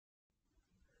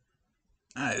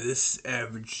Hi, this is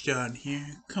Average John here,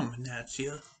 coming at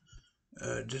you.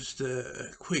 Just a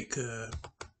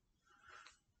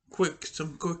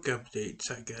some quick updates,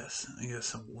 I guess.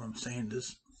 What I'm saying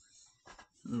is,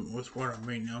 with what I'm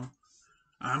reading now,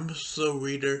 I'm a slow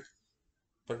reader,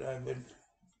 but I've been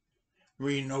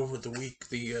reading over the week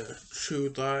the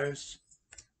True Lives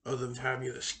of the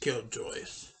Fabulous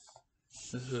Killjoys.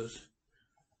 This is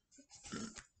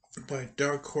by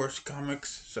Dark Horse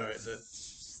Comics. Sorry, the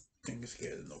thing is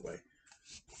getting in the way.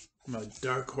 My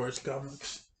Dark Horse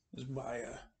Comics is by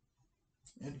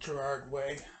Gerard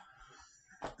Way.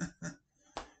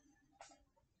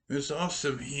 It's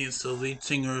awesome. He is the lead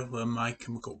singer of My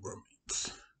Chemical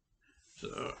Romance.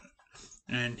 So,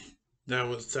 and that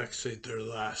was actually their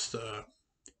last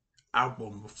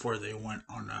album before they went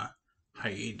on a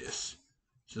hiatus.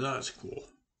 So that was cool.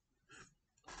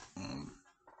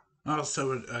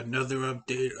 Also, another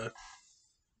update,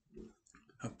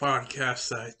 a podcast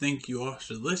that I think you all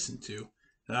should listen to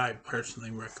that I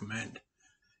personally recommend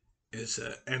is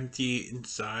Empty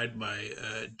Inside by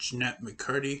Jeanette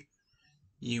McCurdy.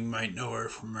 You might know her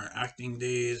from her acting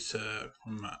days,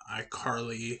 from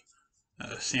iCarly,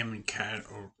 Sam and Cat,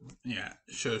 or yeah,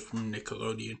 shows from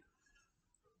Nickelodeon.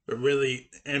 But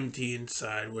really, Empty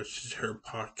Inside, which is her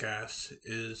podcast,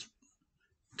 is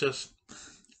just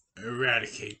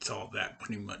eradicates all that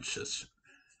pretty much. Just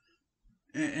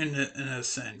in a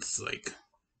sense, like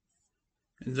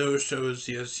in those shows,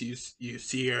 yes, you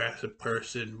see her as a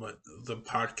person, but the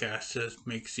podcast just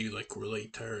makes you like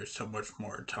relate to her so much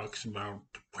more. It talks about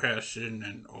depression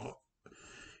and all,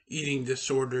 eating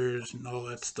disorders and all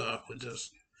that stuff. It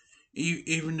just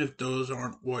even if those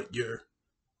aren't what you're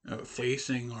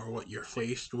facing or what you're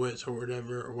faced with or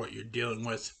whatever or what you're dealing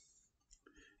with,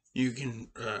 you can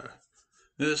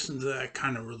listen to that,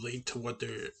 kind of relate to what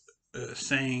they're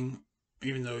saying,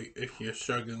 even though if you're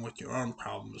struggling with your own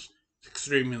problems, it's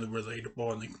extremely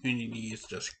relatable and the community is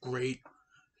just great.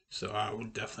 So I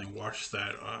would definitely watch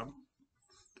that.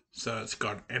 So it's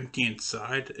called Empty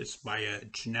Inside. It's by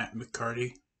Jeanette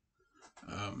McCurdy.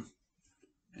 Um,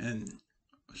 and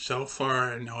so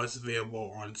far, I know it's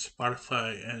available on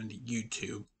Spotify and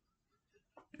YouTube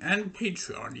and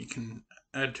Patreon. You can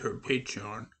add to her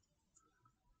Patreon.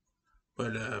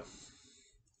 But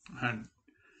I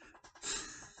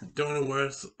don't know where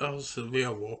else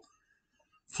available.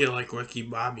 Feel like Ricky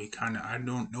Bobby, kind of. I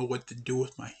don't know what to do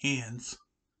with my hands.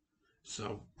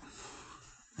 So,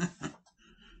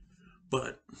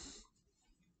 but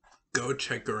go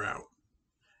check her out.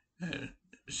 Uh,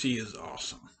 she is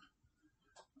awesome.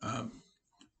 Um,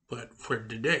 but for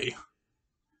today,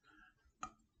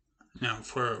 now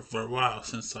for a while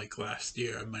since like last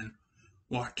year, I've been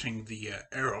watching the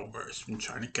Arrowverse. Been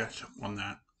trying to catch up on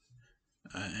that,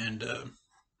 and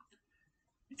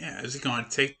yeah, it's gonna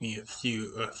take me a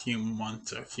few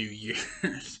months, a few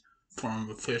years before I'm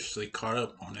officially caught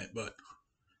up on it. But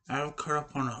I've caught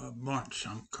up on a bunch.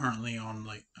 I'm currently on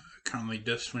currently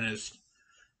just finished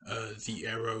the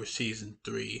Arrow season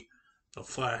 3, the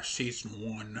Flash season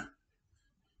 1.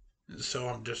 So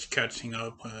I'm just catching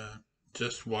up.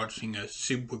 Just watching a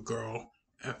Supergirl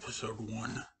episode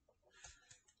 1.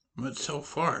 But so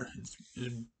far, it's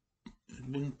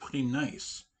been pretty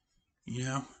nice, you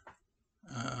know.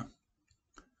 Uh,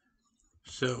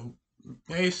 so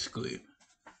basically,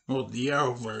 well, the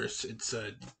Arrowverse, it's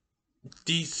a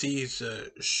DC's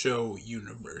show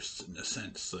universe in a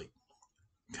sense, like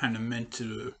kind of meant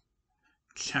to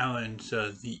challenge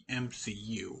the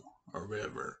MCU or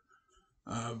whatever.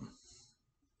 Um,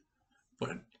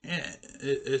 but yeah,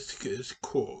 it's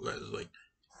cool because like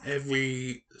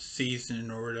every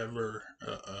season or whatever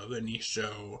of any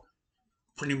show,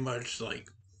 pretty much like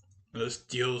this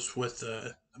deals with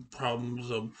the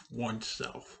problems of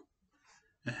oneself.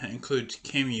 It includes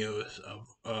cameos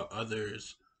of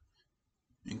others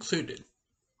included.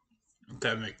 If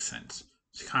that makes sense.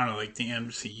 It's kind of like the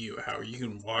MCU, how you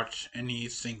can watch any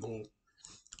single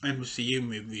MCU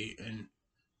movie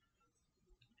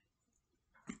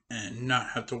and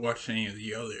not have to watch any of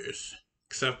the others,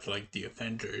 except like the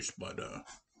Avengers, but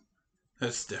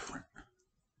that's different.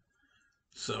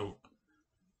 So,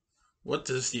 what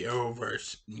does the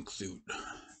Arrowverse include?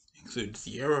 It includes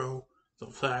the Arrow, the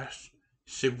Flash,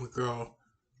 Supergirl,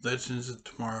 Legends of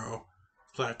Tomorrow,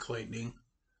 Black Lightning,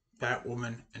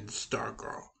 Batwoman, and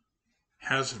Stargirl.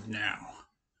 As of now,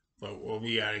 but we'll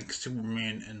be adding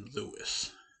Superman and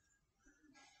Lewis.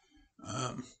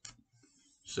 Um,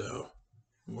 so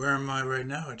where am I right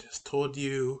now? I just told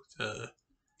you the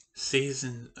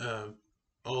season,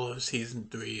 all of season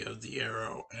 3 of the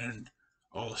Arrow and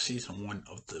all of season 1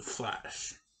 of the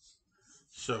Flash.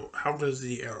 So, how does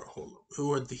the Arrow hold up?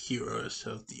 Who are the heroes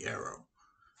of the Arrow?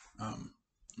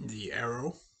 The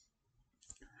Arrow.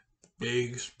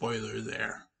 Big spoiler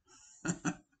there.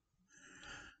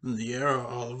 The Arrow,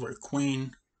 Oliver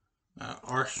Queen,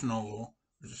 Arsenal,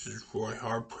 which is Roy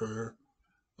Harper,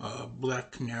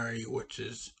 Black Canary, which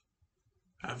is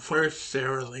at first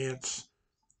Sarah Lance,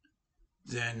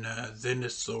 then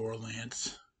it's Laura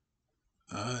Lance.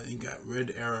 You got Red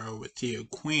Arrow with Thea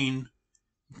Queen,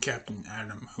 Captain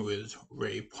Atom, who is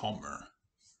Ray Palmer.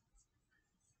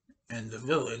 And the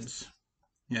villains,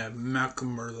 you have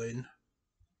Malcolm Merlyn,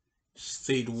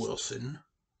 Slade Wilson,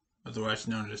 otherwise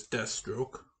known as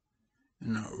Deathstroke,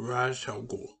 and Raj Al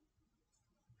Ghul.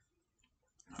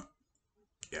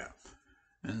 Yeah.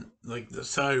 And like the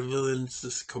side villains,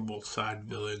 just a couple side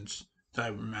villains that I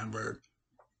remember.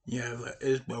 You have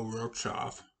Isabel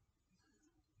Rochoff,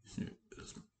 who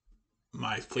is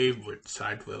my favorite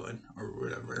side villain, or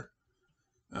whatever.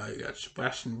 You got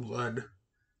Sebastian Blood,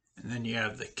 and then you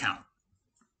have the Count.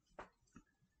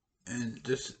 And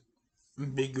just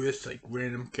ambiguous, like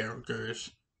random characters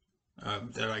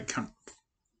that I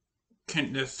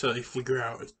can't necessarily figure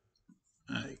out,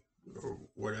 or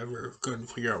whatever. Couldn't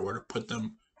figure out where to put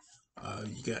them.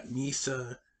 You got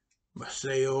Nisa,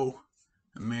 Maceo,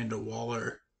 Amanda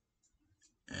Waller,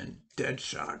 and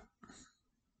Deadshot.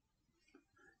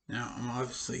 Now, I'm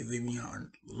obviously leaving out a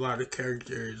lot of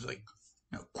characters like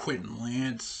Quentin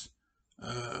Lance,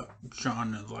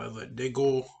 John and Lila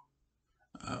Diggle,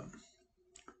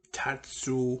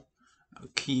 Tatsu,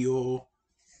 Kyo,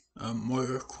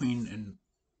 Moira Queen, and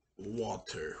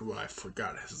Walter, who I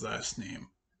forgot his last name.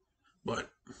 But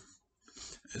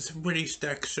it's a pretty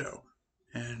stacked show,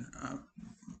 and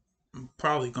I'm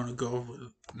probably going to go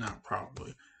over, not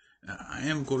probably, I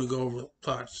am going to go over the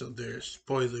plot, so there's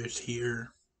spoilers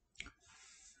here.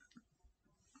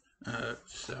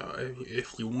 So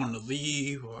if you want to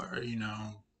leave, or,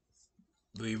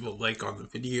 leave a like on the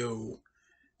video,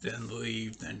 then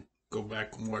leave, then go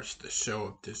back and watch the show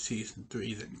up to season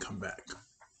 3, then come back.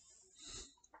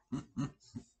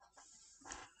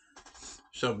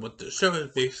 So, but the show is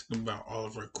basically about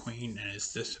Oliver Queen and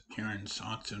his disappearance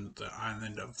onto the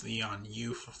island of Leon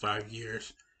U for 5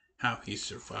 years, how he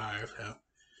survived, how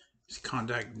he's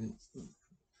contacted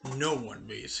no one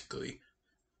basically,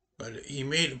 but he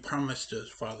made a promise to his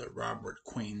father, Robert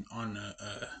Queen, on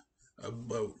a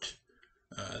boat,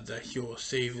 that he will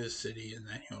save his city and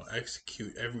that he'll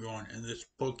execute everyone in this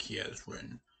book he has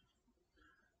written.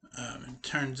 It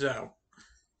turns out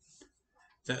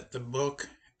that the book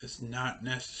is not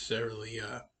necessarily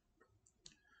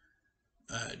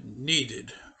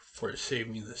needed for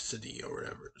saving the city or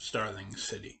whatever, Starling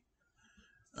City.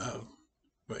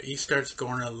 But he starts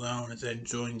going alone and then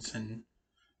joins in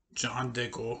John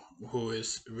Diggle, who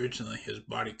is originally his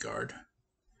bodyguard.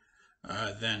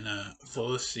 Then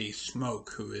Felicity Smoke,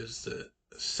 who is the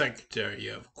secretary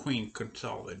of Queen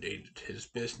Consolidated, his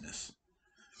business.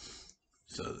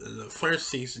 So the first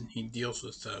season he deals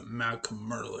with Malcolm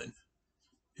Merlyn,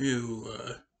 who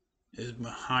is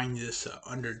behind this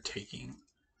undertaking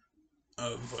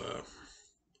of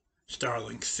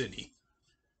Starling City,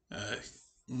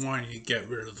 wanting to get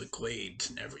rid of the Glades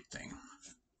and everything.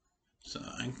 So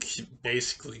I'm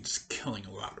basically just killing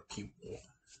a lot of people,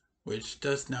 which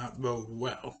does not bode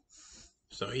well.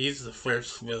 So he's the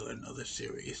first villain of the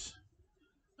series.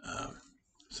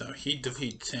 So he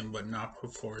defeats him, but not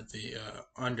before the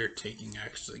undertaking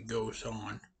actually goes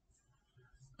on.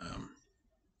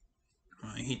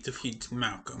 He defeats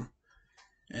Malcolm,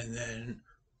 and then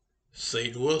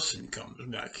Slade Wilson comes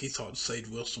back. He thought Slade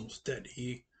Wilson was dead.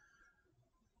 He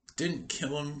didn't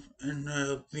kill him in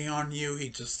Leon U. He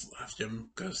just left him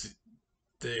because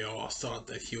they all thought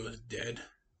that he was dead.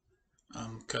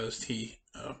 Because he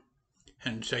had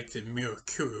injected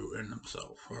Mirakuru in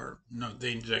himself. Or, no,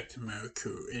 they injected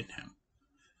Mirakuru in him.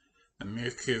 And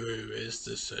Mirakuru is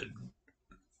this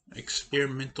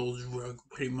experimental drug,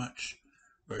 pretty much,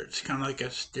 where it's kind of like a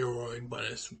steroid, but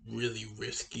it's really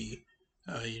risky.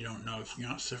 You don't know if you're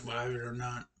going to survive it or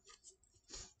not.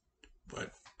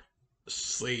 But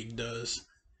Slade does.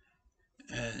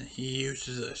 And he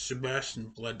uses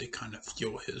Sebastian Blood to kind of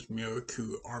fuel his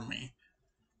Mirakuru army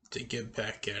to get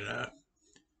back at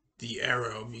the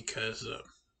Arrow, because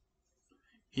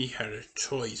he had a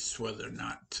choice whether or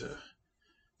not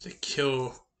to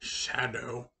kill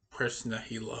Shadow, person that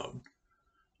he loved,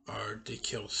 or to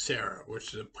kill Sarah,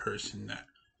 which is a person that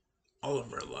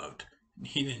Oliver loved. And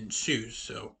he didn't choose,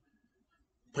 so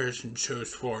the person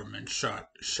chose for him and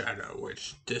shot Shadow,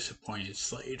 which disappointed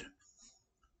Slade.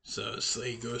 So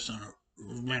Slade goes on a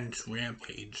revenge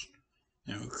rampage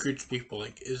and recruits people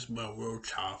like Isabel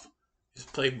Rochoff, is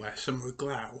played by Summer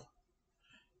Glau,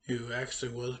 who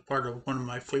actually was part of one of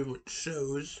my favorite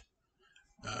shows,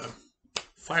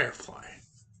 Firefly.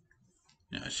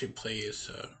 She plays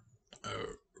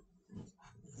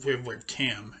River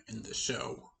Tam in the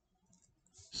show.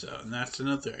 So, and that's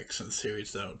another excellent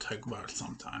series that I'll talk about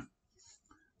sometime.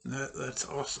 That's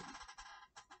awesome.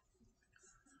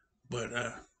 But,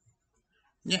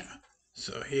 yeah.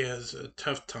 So he has a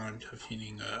tough time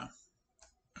defeating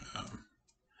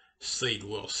Slade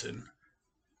Wilson.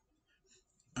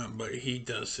 But he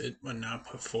does it, but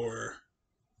not before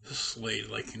Slade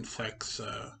infects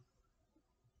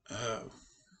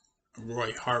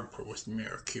Roy Harper with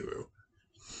Mirakiru.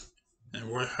 And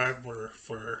Roy Harper,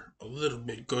 for a little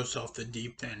bit, goes off the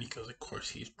deep end because, of course,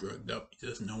 he's drugged up. He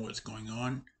doesn't know what's going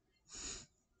on.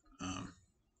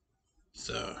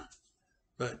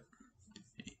 But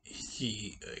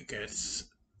he gets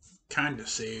kind of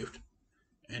saved,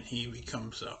 and he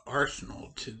becomes an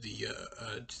arsenal to the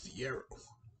Arrow.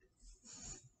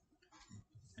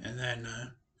 And then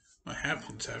what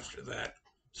happens after that?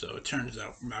 So it turns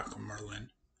out Malcolm Merlyn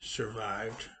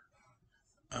survived.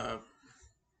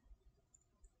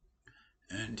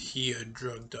 And he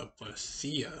drugged up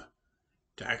Thea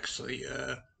to actually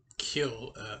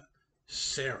kill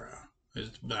Sarah, who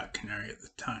was the Black Canary at the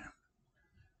time.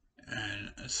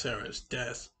 And Sarah's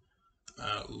death,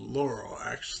 Laurel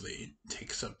actually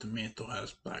takes up the mantle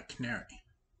as Black Canary.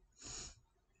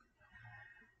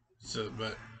 So,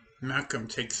 but Malcolm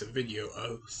takes a video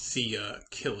of Thea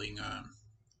killing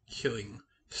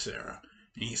Sarah,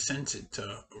 and he sends it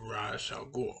to Ra's al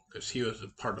Ghul because he was a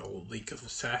part of the League of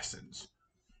Assassins.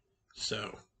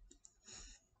 So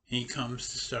he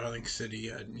comes to Starling City.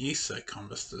 Nisa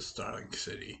comes to Starling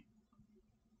City,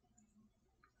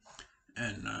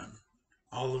 and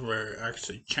Oliver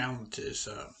actually challenges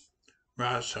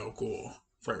Ra's al Ghul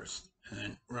first, and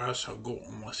then Ra's al Ghul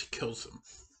almost kills him,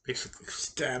 basically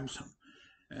stabs him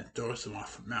and throws him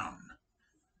off a mountain.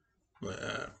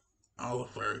 But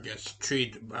Oliver gets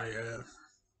treated by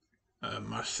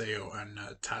Maseo and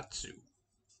Tatsu.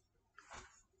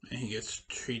 And he gets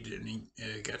treated and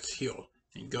he gets healed.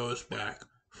 He goes back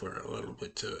for a little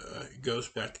bit to goes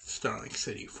back to Starling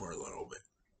City for a little bit.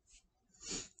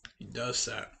 He does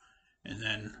that, and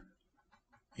then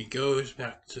he goes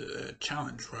back to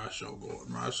challenge Ra's al Ghul.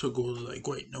 And Ra's al Ghul is like,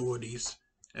 wait, nobody's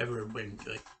ever been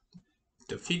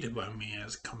defeated by me and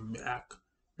has come back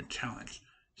or challenged.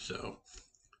 So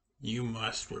you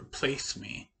must replace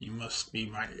me. You must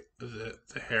be the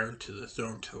heir to the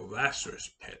throne to the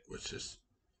Lazarus Pit, which is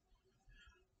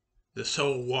the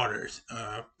soul waters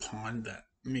pond that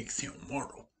makes you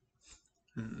immortal.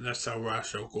 And that's how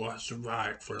Ra's al Ghul has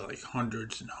survived for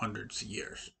hundreds and hundreds of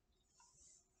years.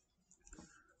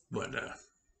 But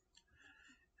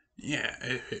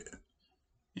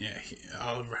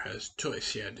Oliver has a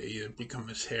choice. He had to either become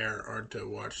his heir or to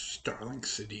watch Starling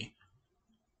City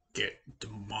get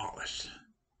demolished.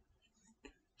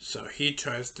 So he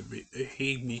tries to be.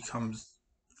 He becomes.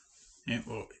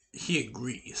 Well, he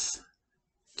agrees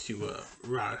to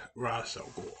Ra's al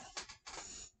Ghul.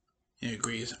 He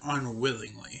agrees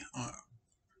unwillingly,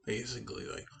 basically,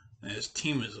 and his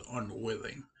team is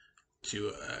unwilling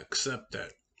to accept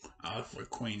that Oliver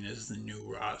Queen is the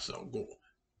new Ra's al Ghul.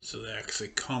 So they actually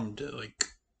come to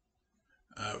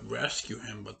rescue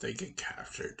him, but they get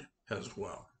captured as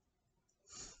well.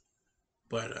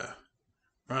 But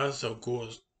Ra's al Ghul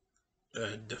is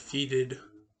defeated,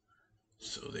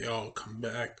 so they all come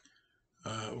back.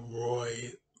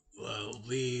 Roy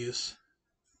leaves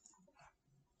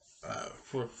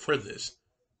for this.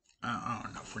 I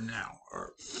don't know, for now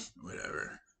or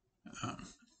whatever.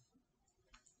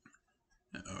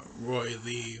 Roy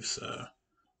leaves.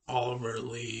 Oliver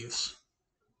leaves,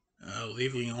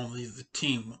 leaving only the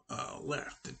team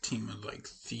left. The team of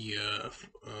Thea.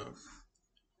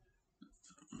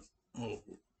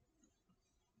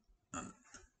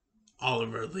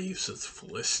 Oliver leaves with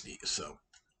Felicity, so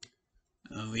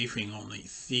leaving only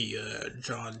Thea,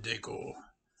 John Diggle,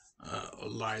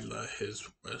 Lila, his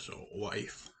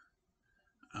wife,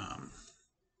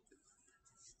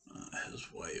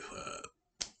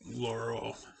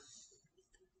 Laurel.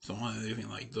 So only leaving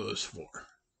those four.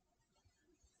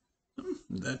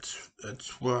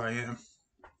 That's where I am.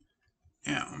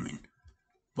 Yeah, I mean,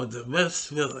 but the best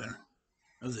villain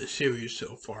of the series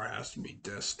so far has to be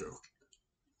Deathstroke.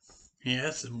 He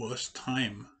has the most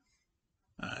time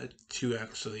to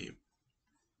actually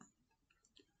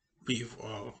be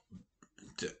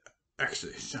to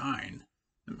actually shine.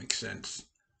 That makes sense,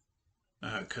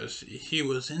 because he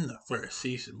was in the first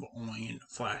season, but only in the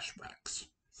flashbacks.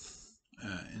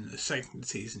 In the second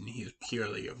season, he is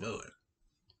purely a villain.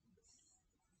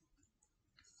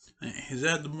 He has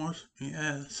had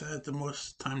the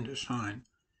most time to shine,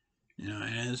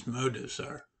 and his motives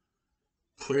are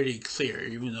pretty clear,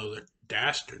 even though they're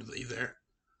dastardly.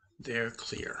 They're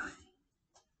clear.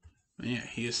 Yeah,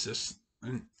 he's just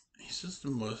the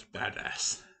most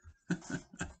badass.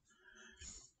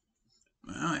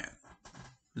 Well, yeah.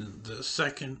 The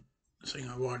second thing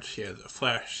I watched, yeah, The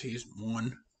Flash season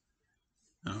 1.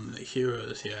 The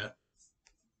heroes, yeah.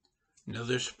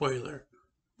 Another spoiler.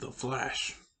 The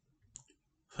Flash.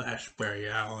 Flash, Barry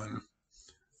Allen,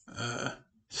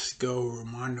 Sco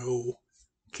Romano,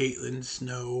 Caitlin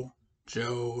Snow,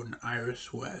 Joe and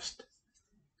Iris West,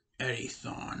 Eddie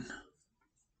Thawne.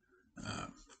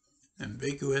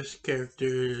 Ambiguous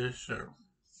characters are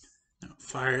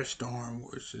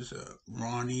Firestorm, which is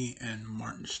Ronnie and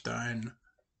Martin Stein.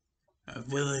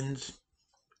 Villains,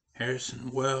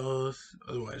 Harrison Wells,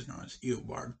 otherwise known as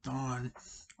Eobard Thawne,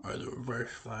 or the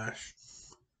Reverse Flash.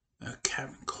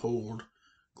 Captain Cold,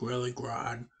 Gorilla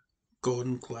Grodd,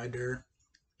 Golden Glider,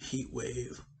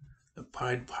 Heatwave, the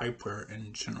Pied Piper,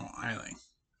 and General Eiling.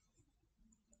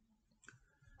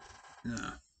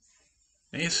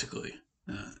 Basically,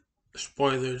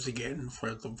 spoilers again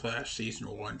for The Flash Season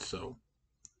 1, so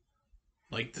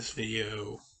like this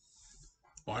video,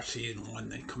 watch Season 1,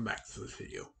 then come back to the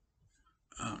video.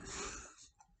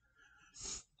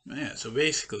 Yeah, so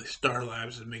basically Star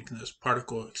Labs is making this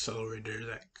particle accelerator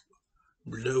that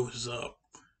blows up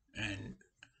and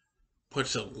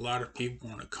puts a lot of people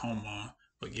in a coma,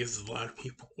 but gives a lot of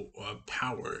people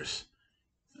powers,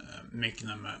 making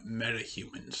them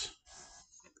metahumans,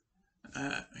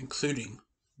 including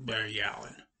Barry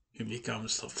Allen, who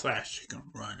becomes the Flash who can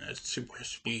run at super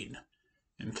speed.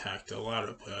 In fact, a lot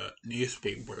of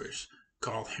newspapers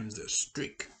call him the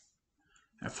Streak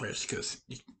at first because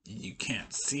you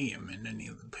can't see him in any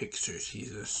of the pictures.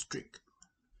 He's a Streak.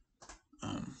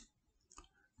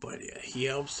 But yeah, he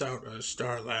helps out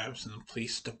Star Labs and the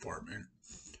police department,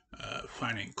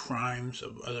 finding crimes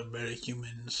of other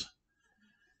metahumans.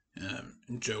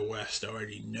 Joe West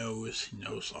already knows. He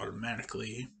knows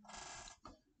automatically.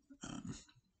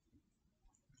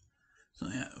 So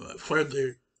yeah, but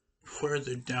further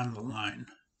down the line,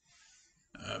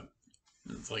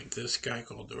 like this guy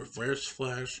called the Reverse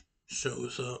Flash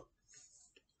shows up,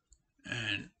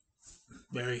 and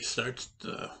Barry starts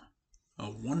to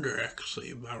wonder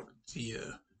actually about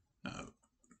the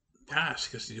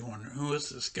past, because he's wondering who is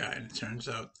this guy, and it turns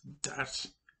out that's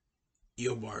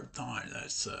Eobard Thawne,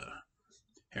 that's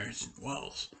Harrison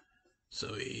Wells.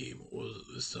 So he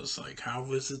was just like,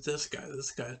 how is it this guy?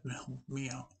 This guy's been helping me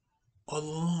out all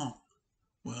along.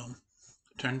 Well,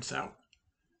 it turns out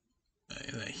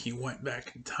that he went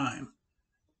back in time,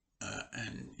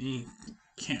 and he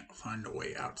can't find a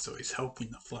way out, so he's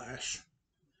helping the Flash.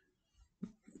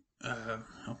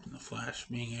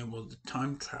 Being able to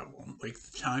time travel and break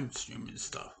the time stream and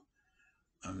stuff.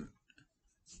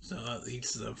 So that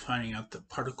leads to them finding out the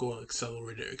particle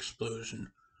accelerator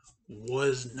explosion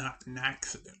was not an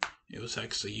accident. It was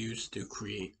actually used to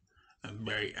create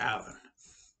Barry Allen.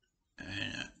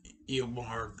 And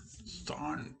Eobard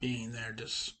Thawne being there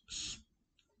just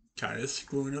kind of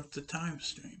screwing up the time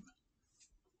stream.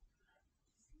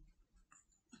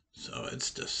 So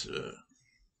it's just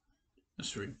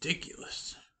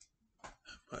ridiculous.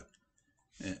 But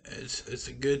it's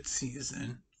a good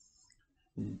season.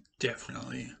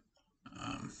 Definitely.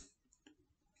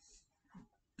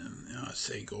 I'd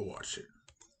say go watch it.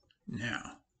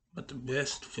 Now, but the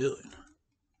best villain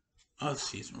of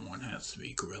season 1 has to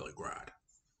be Gorilla Grodd.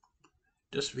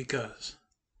 Just because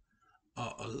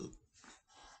I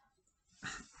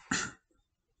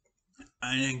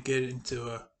didn't get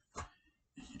into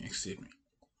excuse me.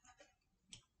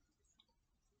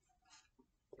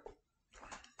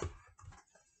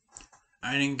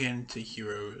 I didn't get into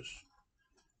Heroes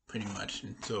pretty much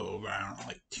until around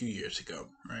like 2 years ago,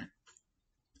 right?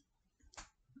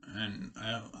 And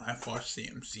I've watched the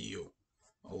MCU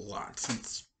a lot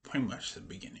since pretty much the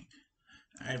beginning.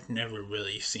 I've never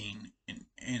really seen an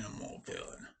animal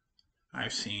villain.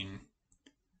 I've seen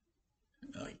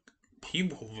like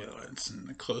people villains, and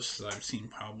the closest I've seen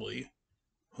probably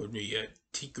would be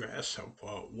Tigress of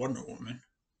Wonder Woman.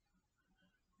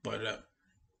 But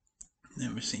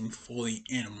never seen fully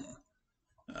animal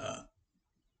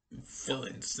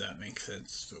villains that make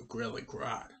sense. So Gorilla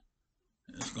Grodd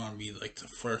is going to be like the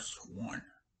first one.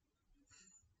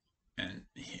 And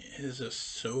he is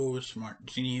just so smart,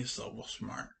 genius level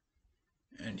smart.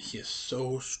 And he is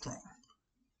so strong.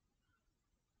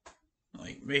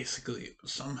 Like, basically,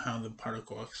 somehow the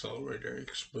particle accelerator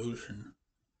explosion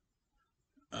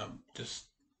just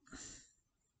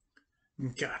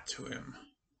got to him.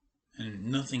 and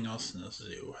nothing else in the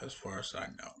zoo as far as I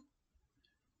know.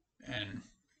 And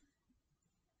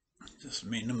just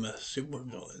made him a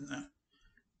supervillain that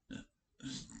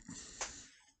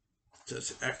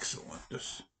just excellent,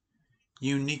 just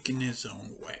unique in his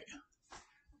own way.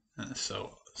 And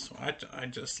so I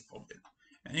just love it.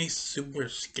 And he's super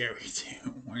scary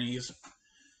too. When he's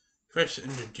first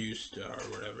introduced or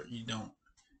whatever, you don't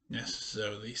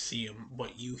necessarily see him,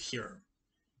 but you hear him.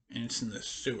 And it's in the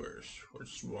sewers,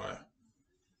 which is why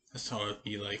I thought it'd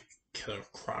be like Killer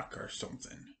Croc or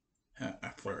something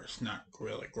at first, not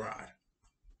Gorilla Grodd.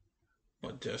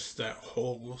 But just that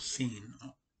whole scene,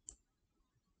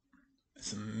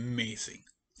 it's amazing.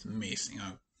 It's amazing.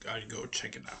 I'd go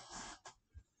check it out.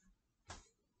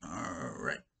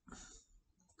 Alright.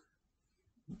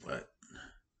 But,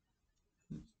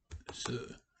 so,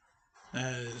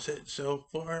 that is it so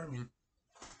far. I mean,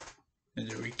 and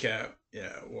to recap,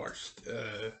 yeah, I watched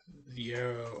The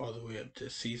Arrow all the way up to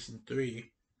season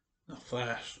 3, The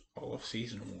Flash all of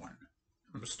season 1.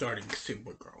 I'm starting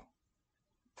Supergirl.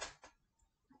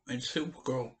 And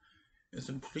Supergirl is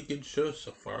a pretty good show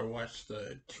so far. I watched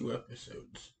the 2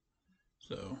 episodes.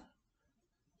 So,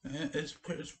 it's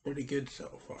pretty good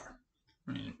so far.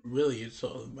 I mean, really, it's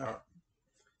all about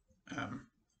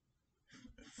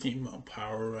female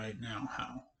power right now.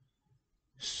 How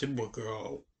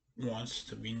Supergirl wants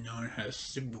to be known as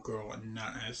Supergirl and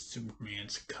not as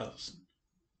Superman's cousin.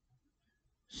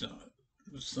 So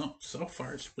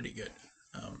far it's pretty good.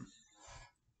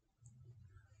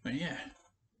 But yeah,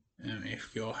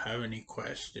 if y'all have any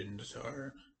questions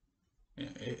or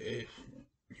if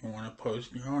you want to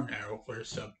post your own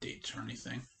Arrowverse updates or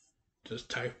anything, just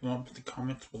type them up in the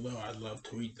comments below. I'd love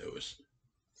to read those.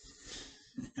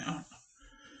 Yeah.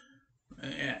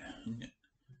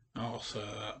 I also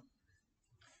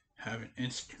have an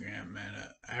Instagram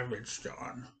at Average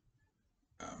John.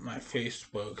 My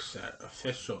Facebook's at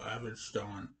Official Average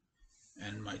John,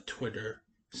 and my Twitter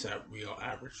is at Real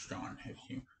Average John. If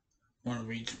you want to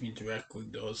reach me directly,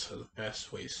 those are the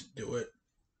best ways to do it.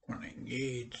 Want to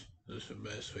engage, those are the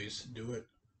best ways to do it.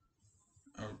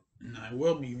 And I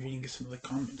will be reading some of the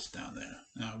comments down there,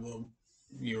 and I will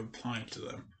be replying to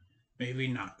them. Maybe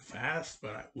not fast,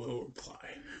 but I will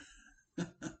reply.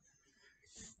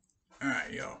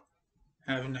 Alright, y'all.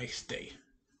 Have a nice day.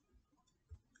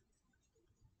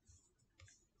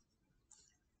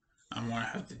 I'm gonna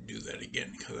have to do that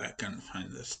again because I couldn't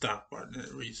find the stop button at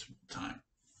a reasonable time.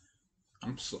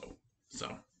 I'm slow.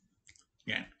 So,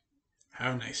 again,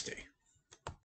 have a nice day.